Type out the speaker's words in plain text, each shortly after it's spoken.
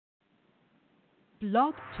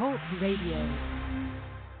Blog Talk Radio.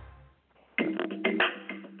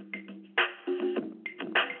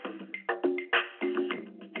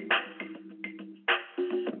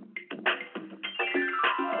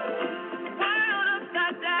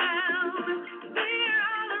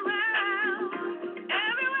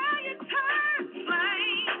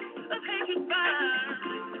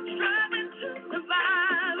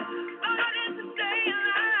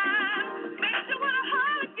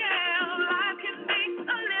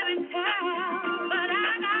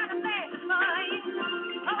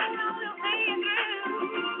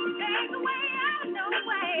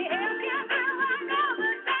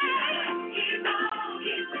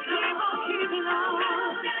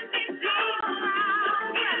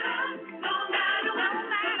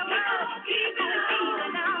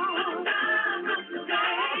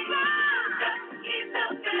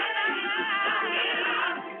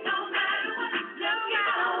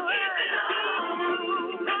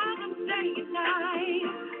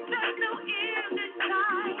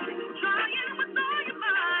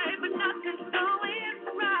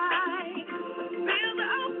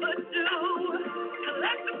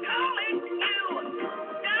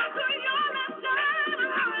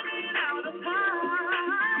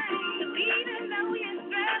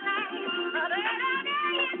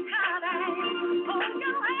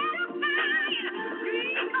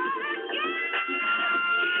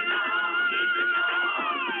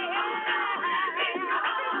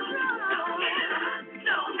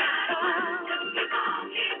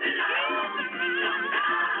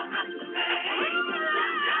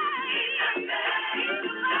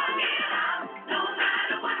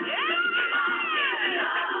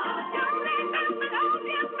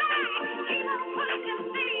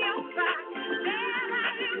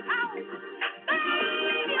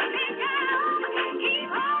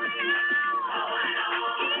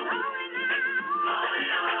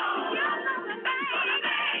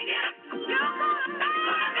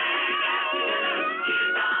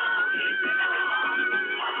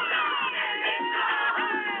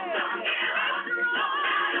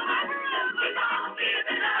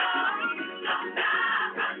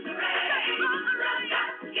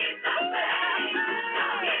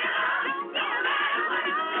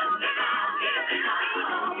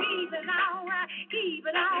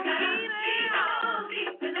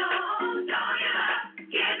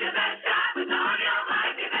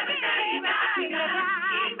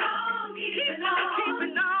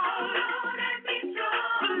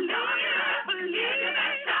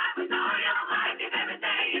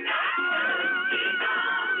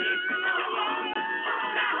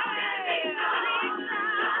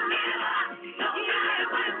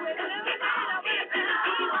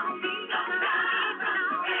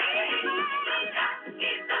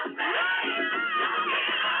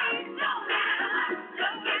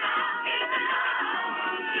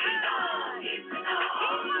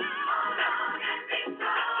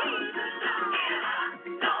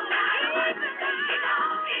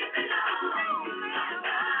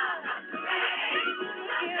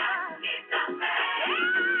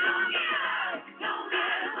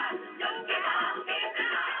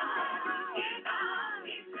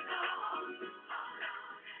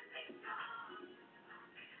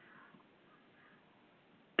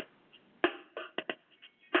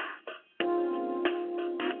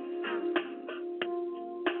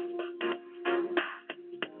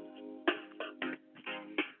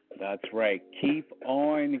 That's right. Keep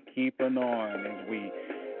on keeping on as we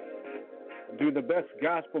do the best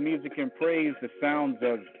gospel music and praise, the Sounds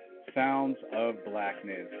of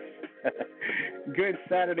Blackness. Good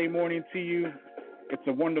Saturday morning to you. It's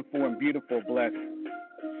a wonderful and beautiful, blessed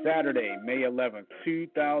Saturday, May 11th,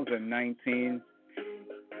 2019.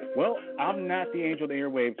 Well, I'm not the angel of the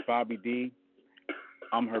airwaves, Bobby D.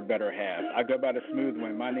 I'm her better half. I go by the Smooth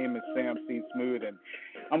One. My name is Sam C. Smooth, and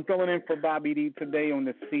I'm filling in for Bobby D today on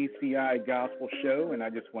the CCI Gospel Show, and I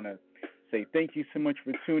just want to say thank you so much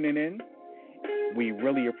for tuning in. We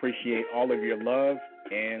really appreciate all of your love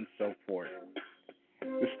and support.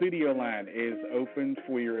 The studio line is open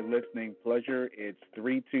for your listening pleasure. It's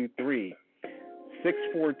 323-642-1628.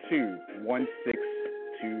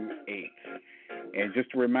 And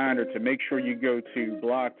just a reminder to make sure you go to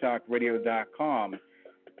blogtalkradio.com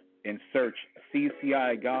and search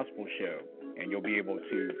CCI Gospel Show, and you'll be able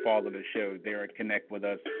to follow the show there and connect with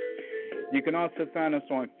us. You can also find us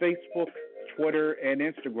on Facebook, Twitter, and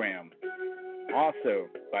Instagram, also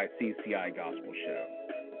by CCI Gospel Show.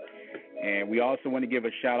 And we also want to give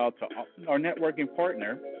a shout-out to our networking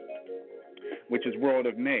partner, which is World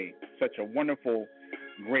of May, such a wonderful,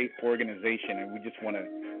 great organization, and we just want to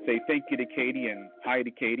say thank you to Katie and hi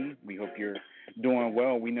to Katie. We hope you're doing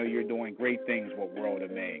well. We know you're doing great things with World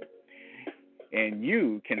of May. And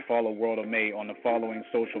you can follow World of May on the following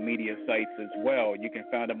social media sites as well. You can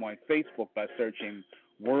find them on Facebook by searching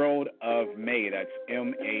World of May. That's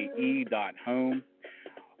MAE.home.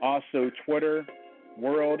 Also, Twitter,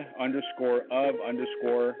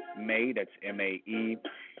 world_of_May. That's MAE.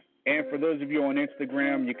 And for those of you on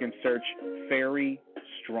Instagram, you can search Fairy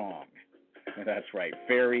Strong. That's right,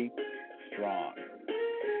 Fairy Strong.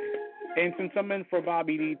 And since I'm in for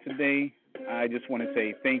Bobby D today, I just want to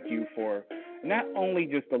say thank you for not only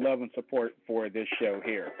just the love and support for this show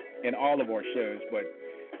here and all of our shows, but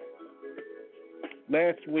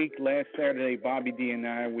last Saturday, Bobby D and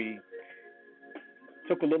I, we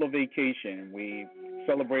took a little vacation. We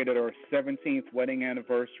celebrated our 17th wedding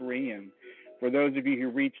anniversary, and for those of you who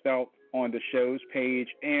reached out on the show's page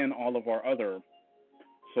and all of our other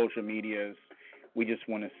social medias, we just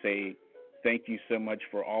want to say thank you so much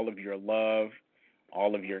for all of your love,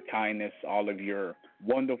 all of your kindness, all of your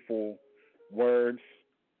wonderful words.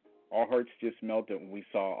 Our hearts just melted when we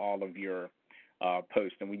saw all of your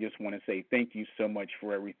posts, and we just want to say thank you so much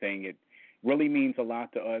for everything. It really means a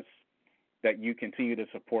lot to us that you continue to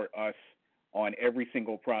support us on every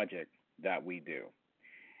single project that we do.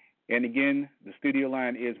 And again, the studio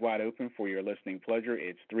line is wide open for your listening pleasure.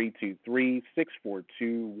 It's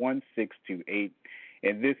 323-642-1628.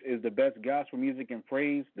 And this is the best gospel music and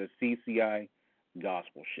praise, the CCI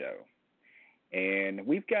Gospel Show. And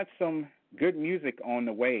we've got some good music on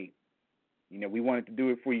the way. You know, we wanted to do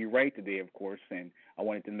it for you right today, of course, and I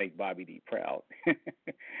wanted to make Bobby D proud.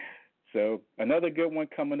 So another good one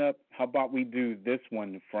coming up. How about we do this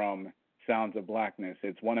one from Sounds of Blackness?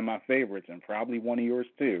 It's one of my favorites and probably one of yours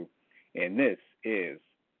too. And this is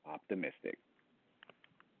Optimistic.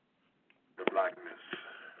 The blackness,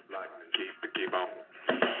 keep on.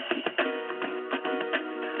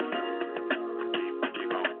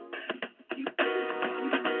 Keep on.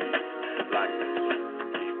 Blackness,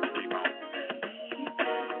 keep on.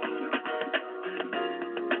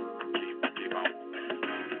 Keep on.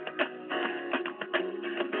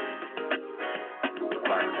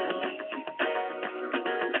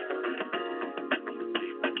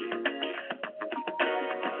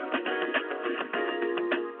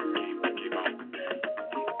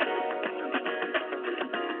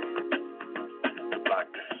 The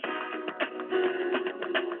blackness.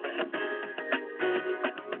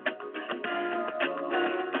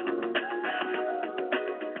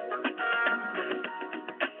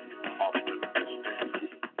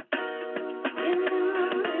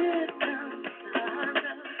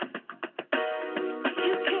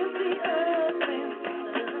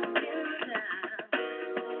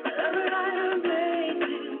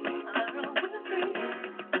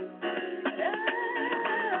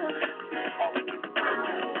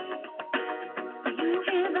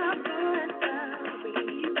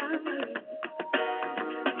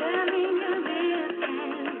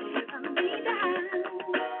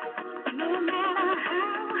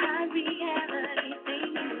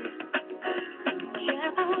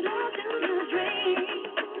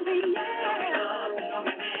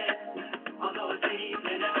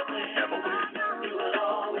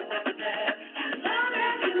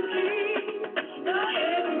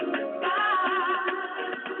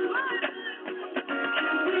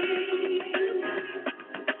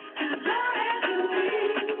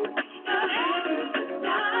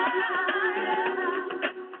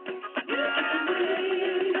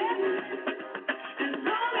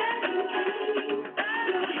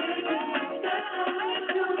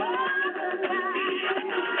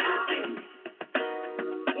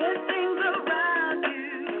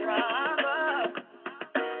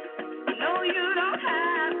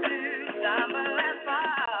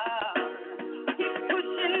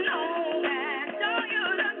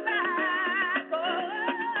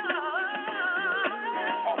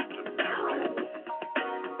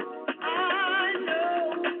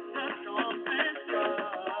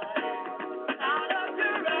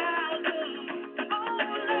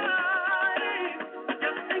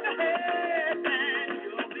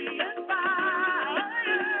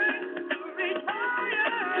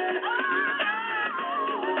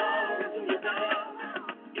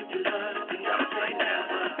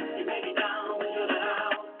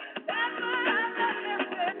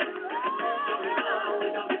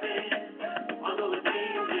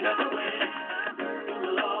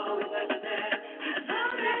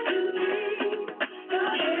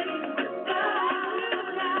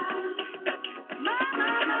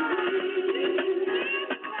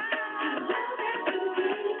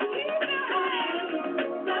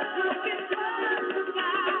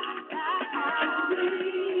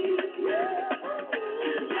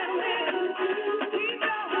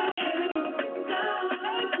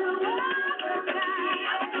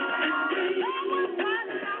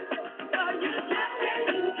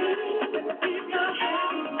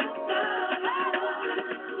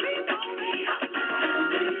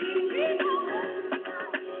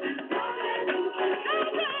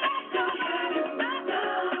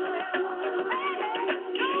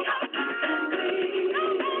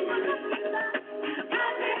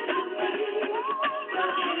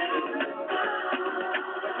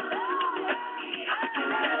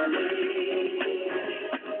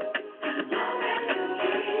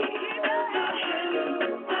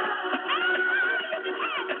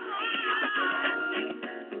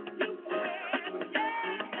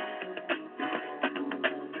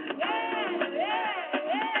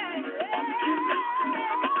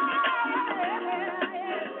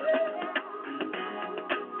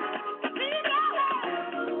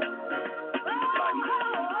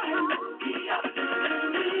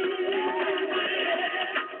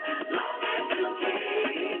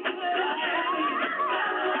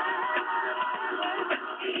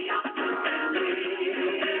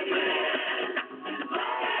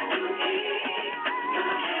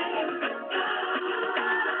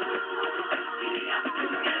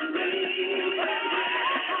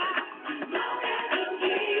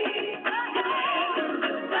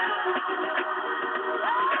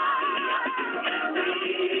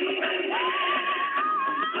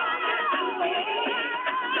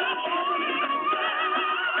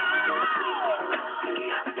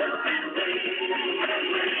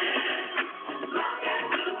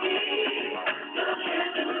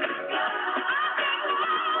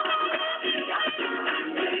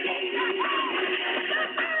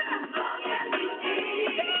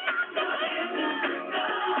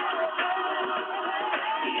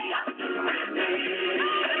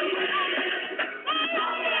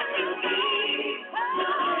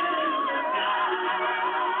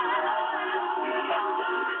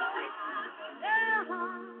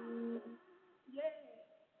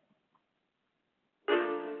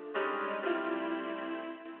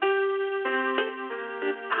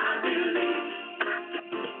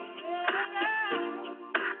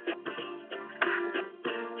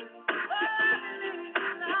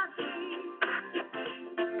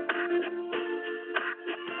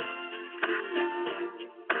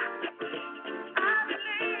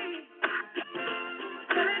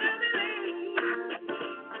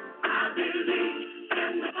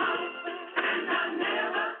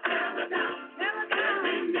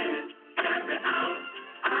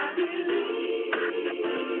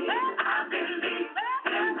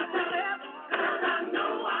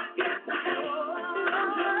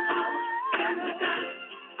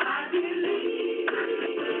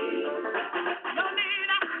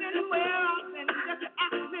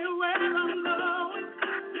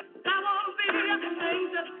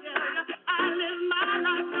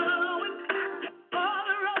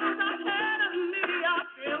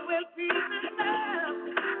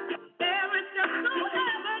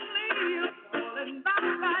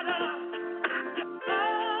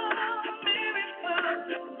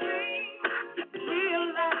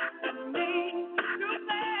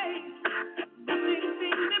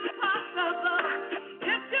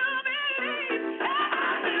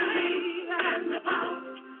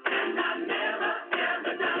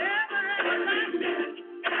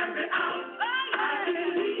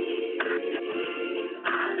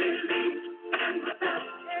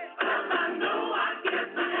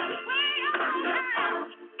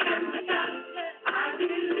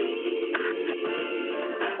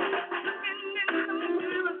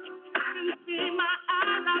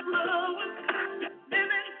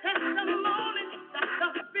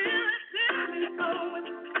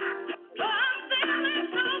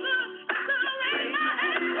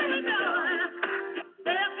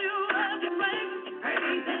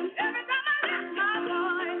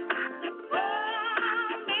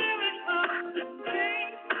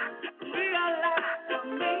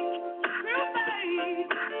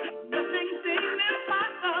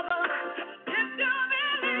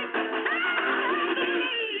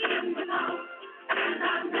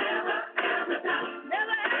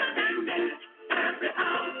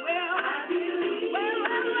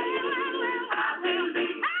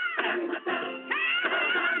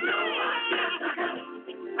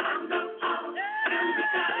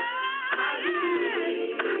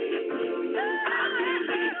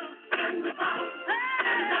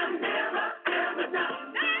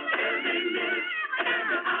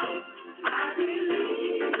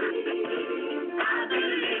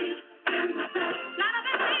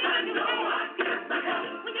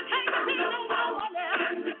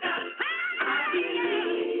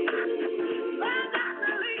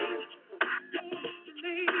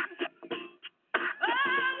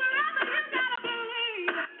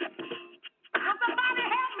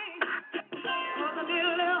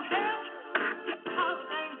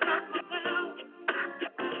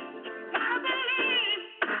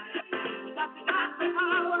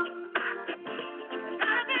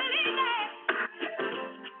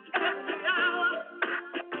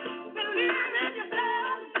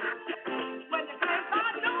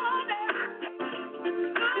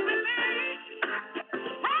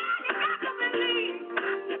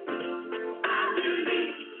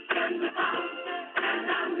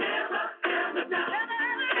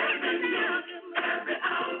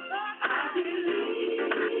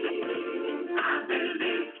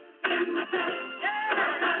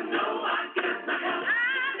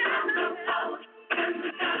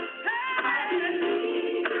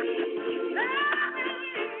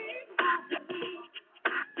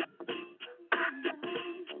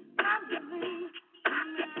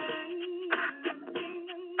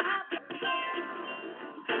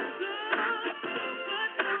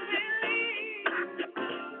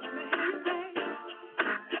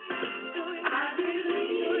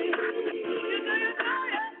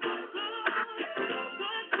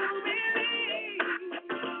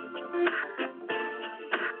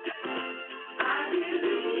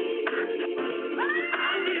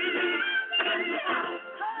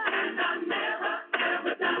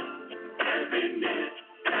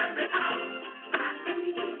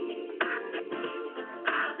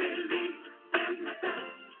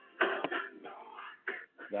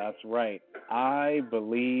 That's right. I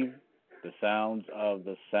believe the sounds of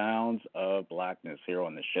blackness here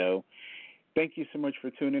on the show. Thank you so much for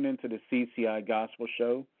tuning in to the CCI Gospel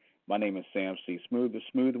Show. My name is Sam C. Smooth, the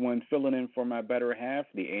smooth one, filling in for my better half,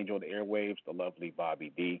 the angel of the airwaves, the lovely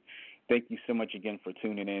Bobby D. Thank you so much again for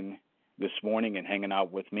tuning in this morning and hanging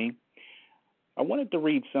out with me. I wanted to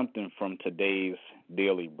read something from today's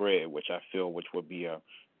Daily Bread, which I feel which would be a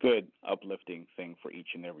good uplifting thing for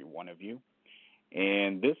each and every one of you.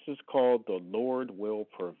 And this is called The Lord Will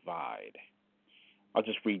Provide. I'll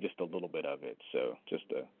just read just a little bit of it, so just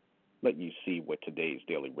to let you see what today's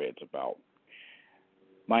Daily Bread's about.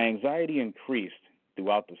 My anxiety increased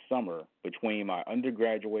throughout the summer between my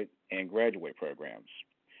undergraduate and graduate programs.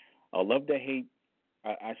 I love to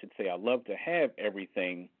have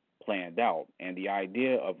everything planned out, and the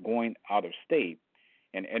idea of going out of state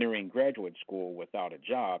and entering graduate school without a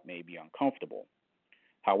job may be uncomfortable.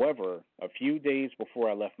 However, a few days before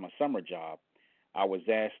I left my summer job, I was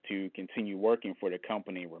asked to continue working for the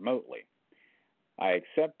company remotely. I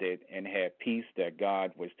accepted and had peace that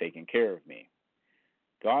God was taking care of me.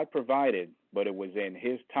 God provided, but it was in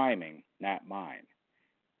His timing, not mine.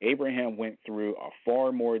 Abraham went through a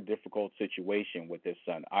far more difficult situation with his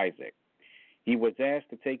son Isaac. He was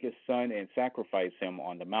asked to take his son and sacrifice him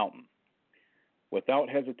on the mountain. Without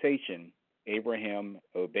hesitation, Abraham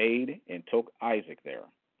obeyed and took Isaac there.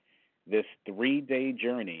 This 3-day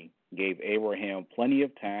journey gave Abraham plenty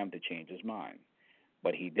of time to change his mind,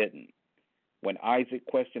 but he didn't. When Isaac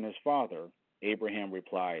questioned his father, Abraham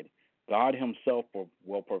replied, God himself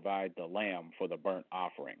will provide the lamb for the burnt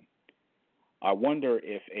offering. I wonder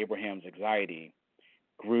if Abraham's anxiety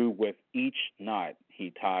grew with each knot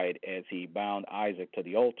he tied as he bound Isaac to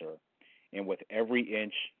the altar, and with every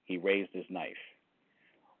inch he raised his knife.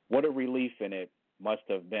 What a relief in it must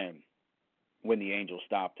have been when the angel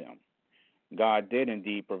stopped him. God did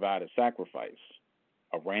indeed provide a sacrifice,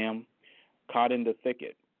 a ram caught in the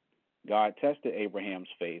thicket. God tested Abraham's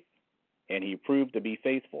faith, and he proved to be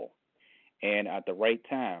faithful. And at the right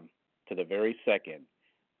time, to the very second,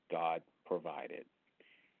 God provided.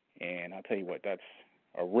 And I'll tell you what, that's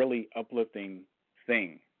a really uplifting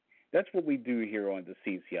thing. That's what we do here on the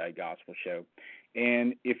CCI Gospel Show.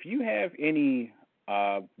 And if you have any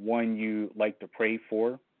one you like to pray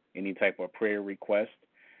for, any type of prayer request,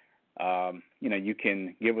 you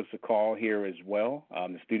can give us a call here as well.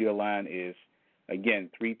 The studio line is, again,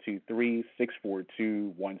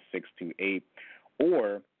 323-642-1628.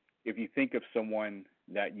 Or if you think of someone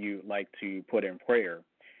that you like to put in prayer,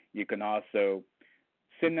 you can also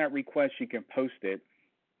send that request. You can post it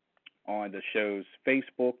on the show's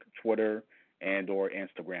Facebook, Twitter, and or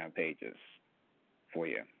Instagram pages for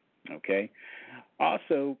you. Okay?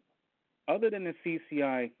 Also, other than the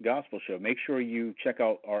CCI Gospel Show, make sure you check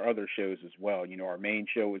out our other shows as well. You know, our main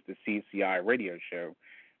show is the CCI Radio Show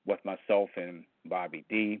with myself and Bobby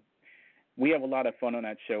D. We have a lot of fun on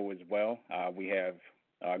that show as well. We have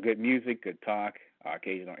good music, good talk,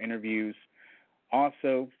 occasional interviews.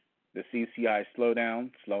 Also, the CCI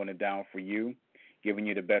Slowdown, slowing it down for you, giving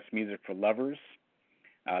you the best music for lovers.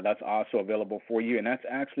 That's also available for you, and that's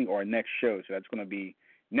actually our next show. So that's going to be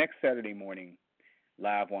next Saturday morning,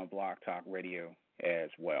 live on Blog Talk Radio as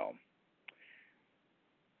well.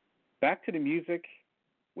 Back to the music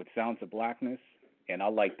with Sounds of Blackness, and I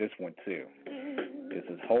like this one too. This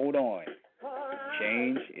is Hold On,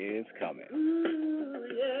 Change is Coming. Ooh,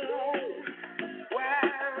 yeah. Wow.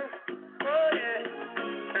 Oh, yeah.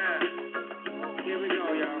 Here we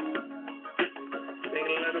go, y'all. Take a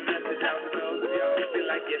little message out to those of y'all who feel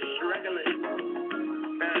like you're struggling.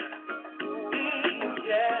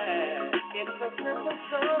 Yeah. It's a simple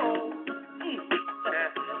song. Yeah.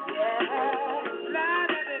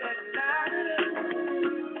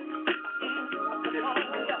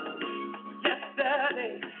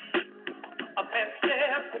 Yesterday, a man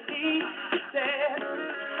said to me, said,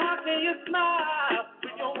 how can you smile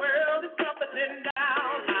when your world is crumbling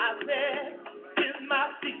down? I said, here's my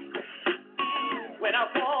secret. When I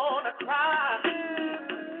wanna cry,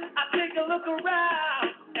 I take a look around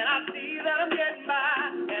and I see that I'm getting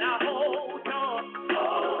by, and I hold on.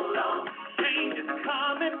 Hold on.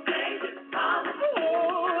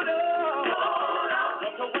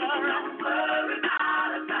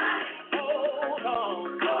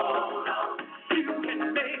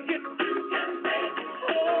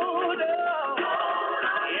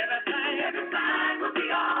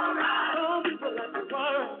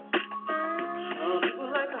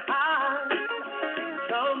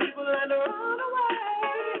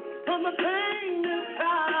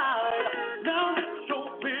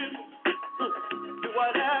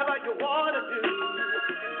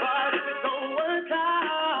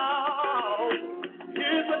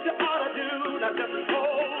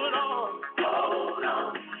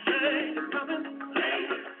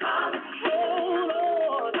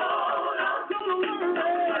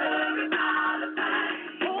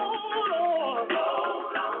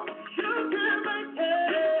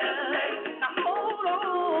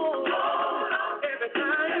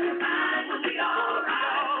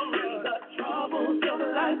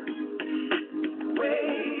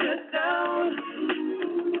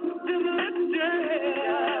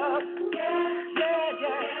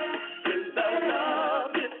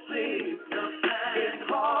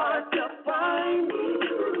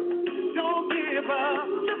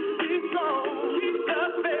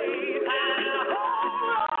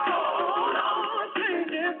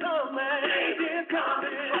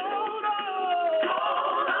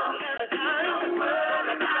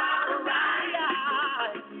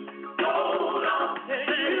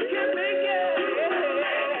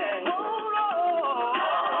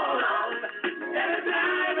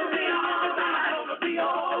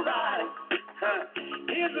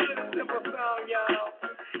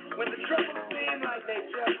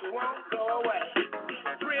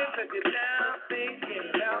 if you're down, things get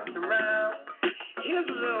bounced around. Here's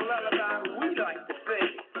a little lullaby we like to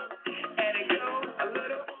sing, and it goes a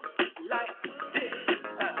little like this.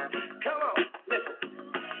 Come on, listen.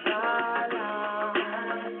 La la la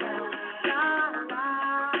la la la.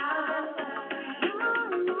 Come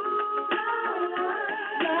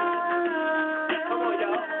on,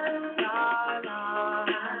 y'all. La la la la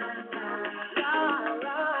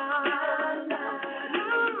la.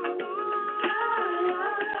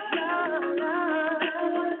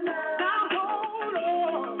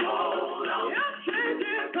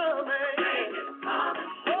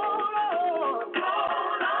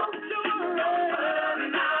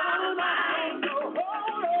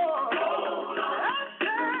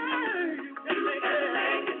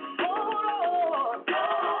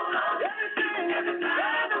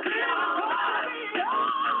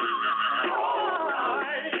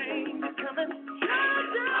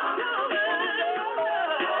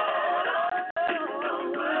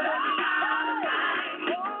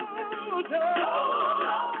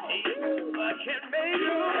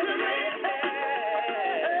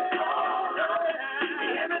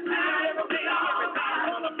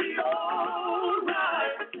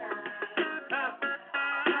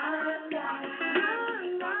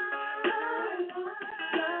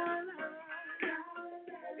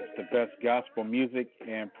 The best gospel music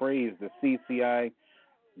and praise, the CCI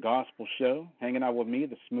Gospel Show. Hanging out with me,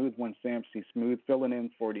 the smooth one, Sam C. Smooth, filling in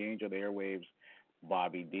for the angel of the airwaves,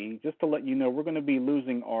 Bobby D. Just to let you know, we're going to be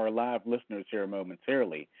losing our live listeners here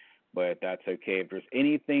momentarily, but that's okay. If there's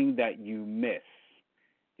anything that you miss,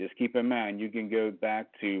 just keep in mind you can go back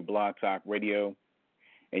to Blog Talk Radio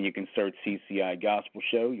and you can search CCI Gospel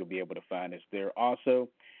Show. You'll be able to find us there. Also,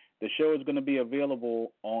 the show is going to be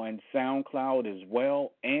available on SoundCloud as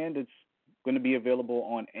well, and it's going to be available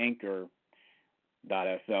on Anchor.fm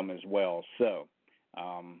as well. So,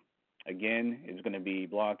 again, it's going to be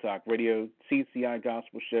Blog Talk Radio, CCI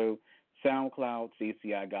Gospel Show, SoundCloud,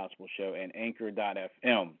 CCI Gospel Show, and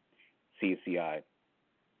Anchor.fm, CCI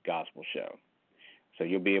Gospel Show. So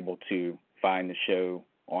you'll be able to find the show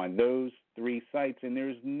on those three sites, and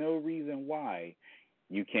there's no reason why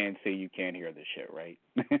you can't say you can't hear the show, right?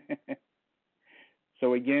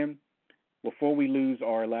 So again, before we lose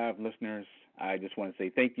our live listeners, I just want to say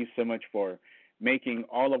thank you so much for making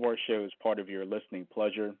all of our shows part of your listening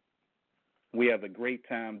pleasure. We have a great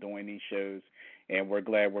time doing these shows, and we're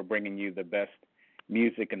glad we're bringing you the best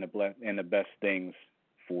music and the best things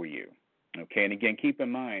for you. Okay, and again, keep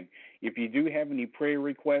in mind, if you do have any prayer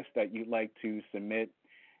requests that you'd like to submit,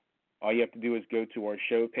 all you have to do is go to our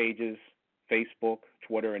show pages, Facebook,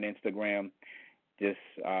 Twitter, and Instagram. Just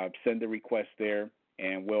send the request there,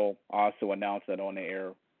 and we'll also announce that on the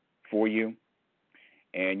air for you.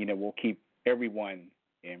 And, we'll keep everyone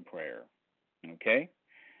in prayer. Okay?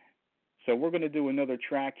 So we're going to do another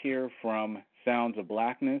track here from Sounds of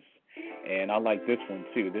Blackness, and I like this one,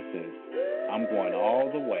 too. This is I'm Going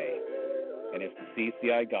All the Way, and it's the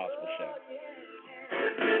CCI Gospel Show.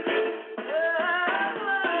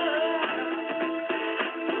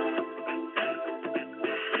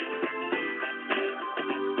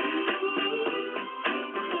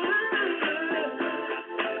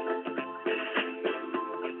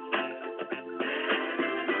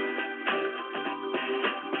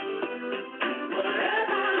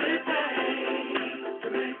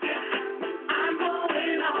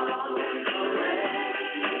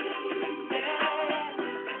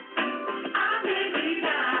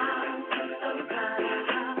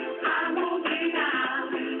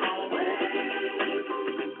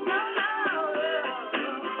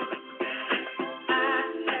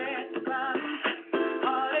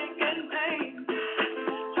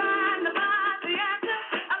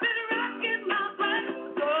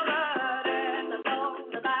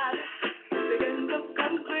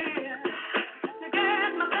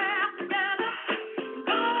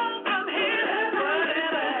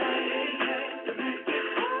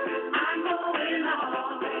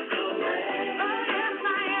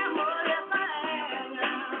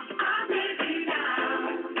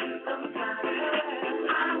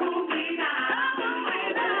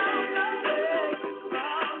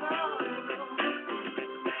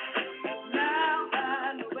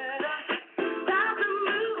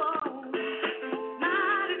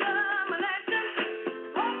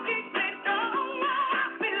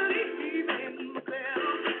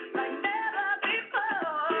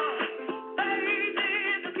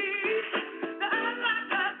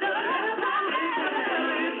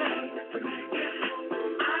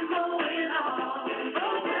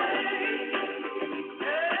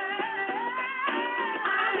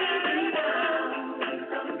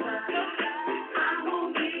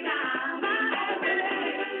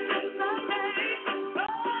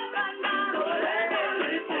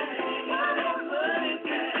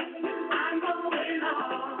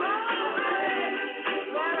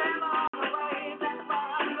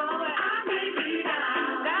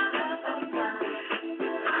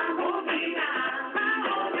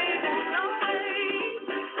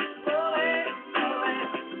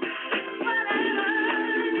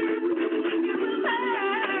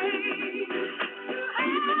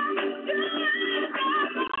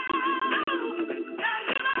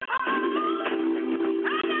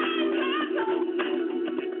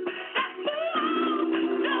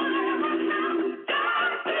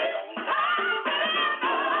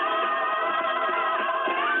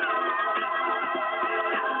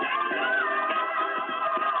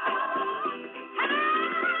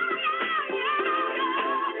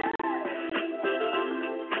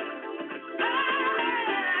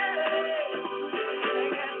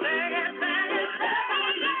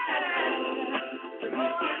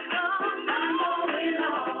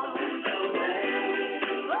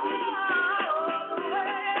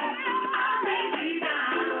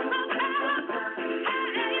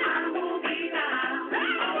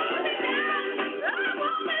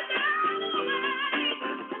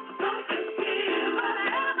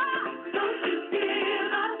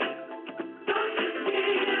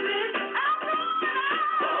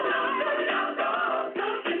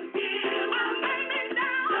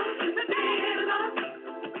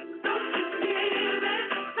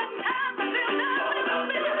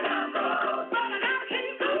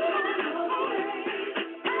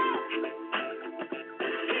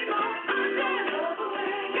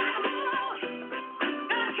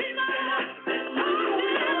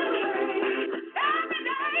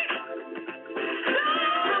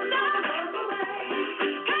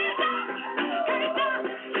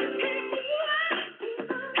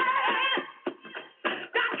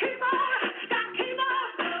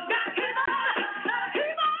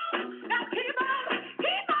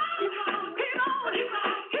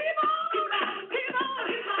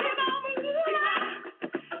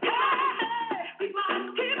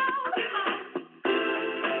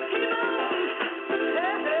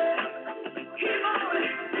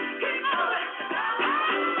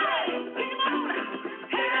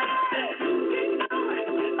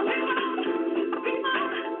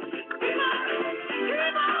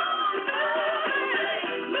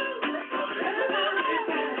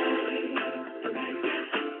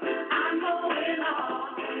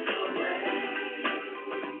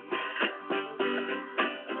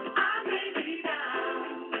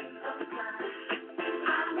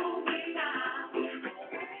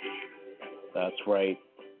 That's right.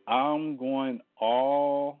 I'm going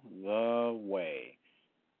all the way.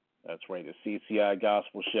 That's right, the CCI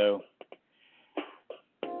Gospel Show.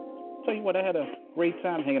 Tell you what, I had a great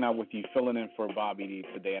time hanging out with you, filling in for Bobby D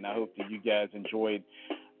today, and I hope that you guys enjoyed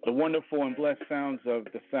the wonderful and blessed sounds of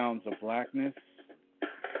the Sounds of Blackness.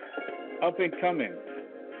 Up and coming,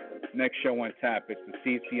 next show on tap, it's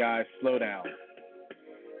the CCI Slowdown.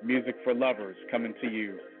 Music for Lovers coming to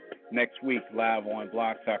you next week live on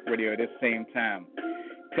Blog Talk Radio at this same time,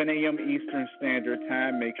 10 a.m. Eastern Standard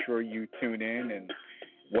Time. Make sure you tune in, and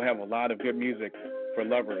we'll have a lot of good music for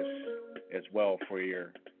lovers as well for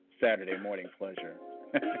your Saturday morning pleasure.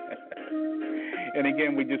 And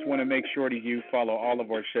again, we just want to make sure that you follow all of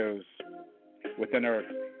our shows within our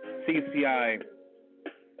CCI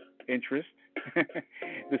interest.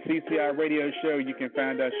 The CCI Radio Show, you can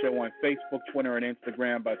find our show on Facebook, Twitter, and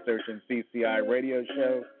Instagram by searching CCI Radio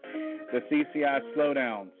Show. The CCI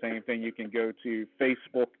Slowdown, same thing. You can go to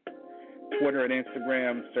Facebook, Twitter, and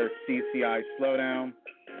Instagram, search CCI Slowdown.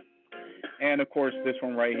 And, of course, this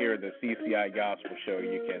one right here, the CCI Gospel Show.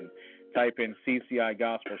 You can type in CCI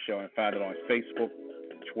Gospel Show and find it on Facebook,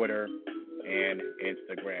 Twitter, and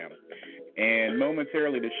Instagram. And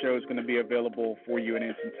momentarily, the show is going to be available for you in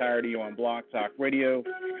its entirety on Blog Talk Radio,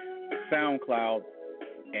 SoundCloud,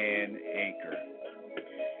 and Anchor.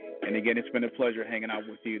 And again, it's been a pleasure hanging out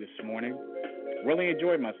with you this morning. Really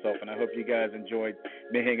enjoyed myself, and I hope you guys enjoyed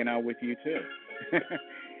me hanging out with you too.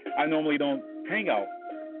 I normally don't hang out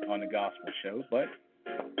on the gospel show, but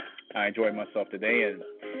I enjoyed myself today, and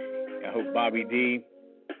I hope Bobby D,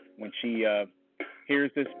 when she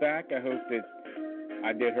hears this back, I hope that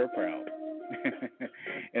I did her proud.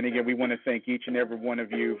 And again, we want to thank each and every one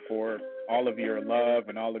of you for all of your love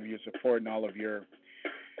and all of your support and all of your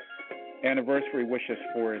anniversary wishes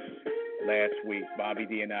for us last week. Bobby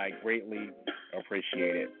D and I greatly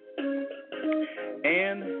appreciate it.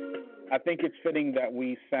 And I think it's fitting that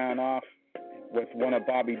we sign off with one of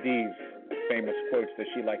Bobby D's famous quotes that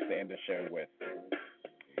she likes to end the show with.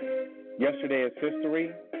 Yesterday is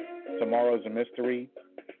history, tomorrow's a mystery,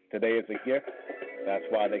 today is a gift, that's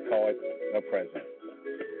why they call it a present.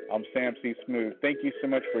 I'm Sam C. Smooth. Thank you so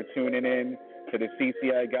much for tuning in to the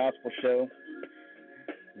CCI Gospel Show.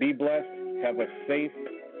 Be blessed, have a safe,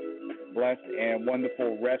 blessed, and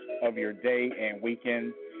wonderful rest of your day and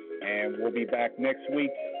weekend, and we'll be back next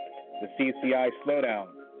week, the CCI Slowdown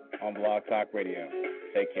on Blog Talk Radio.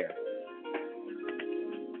 Take care.